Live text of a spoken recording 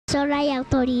Solo hay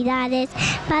autoridades,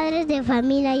 padres de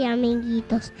familia y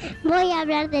amiguitos. Voy a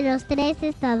hablar de los 3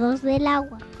 estados del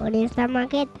agua con esta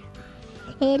maqueta.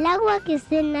 El agua que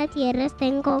está en la tierra está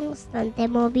en constante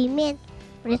movimiento,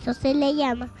 por eso se le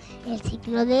llama el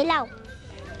ciclo del agua,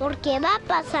 porque va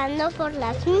pasando por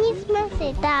las mismas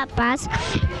etapas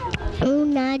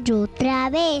una y otra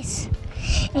vez.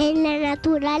 En la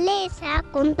naturaleza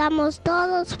contamos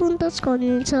todos juntos con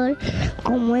el sol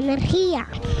como energía.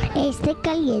 Este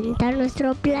calienta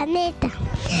nuestro planeta.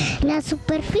 La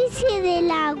superficie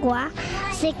del agua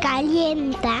se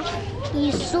calienta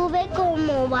y sube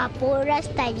como vapor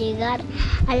hasta llegar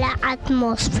a la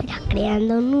atmósfera,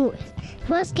 creando nubes.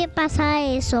 Pues, ¿qué pasa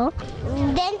eso?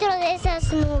 Dentro de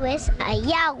esas nubes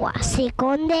hay agua, se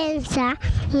condensa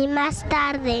y más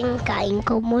tarde caen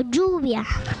como lluvia.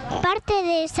 Parte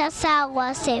de esas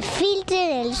aguas se filtran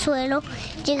en el suelo,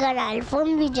 llegan al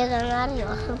fondo y llegan a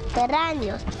los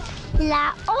subterráneos.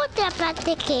 La otra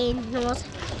parte que no es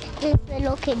de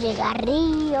lo que llega a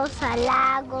ríos, a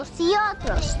lagos y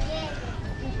otros.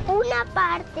 Una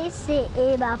parte se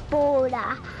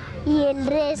evapora y el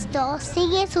resto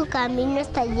sigue su camino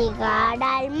hasta llegar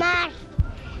al mar.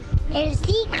 El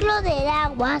ciclo del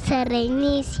agua se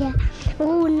reinicia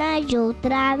una y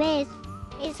otra vez.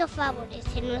 Eso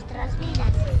favorece nuestras vidas.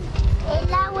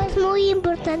 El agua es muy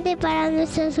importante para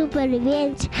nuestra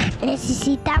supervivencia.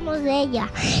 Necesitamos de ella.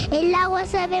 El agua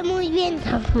sabe muy bien,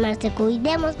 más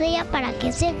cuidemos de ella para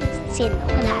que siga siendo.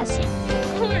 Gracias.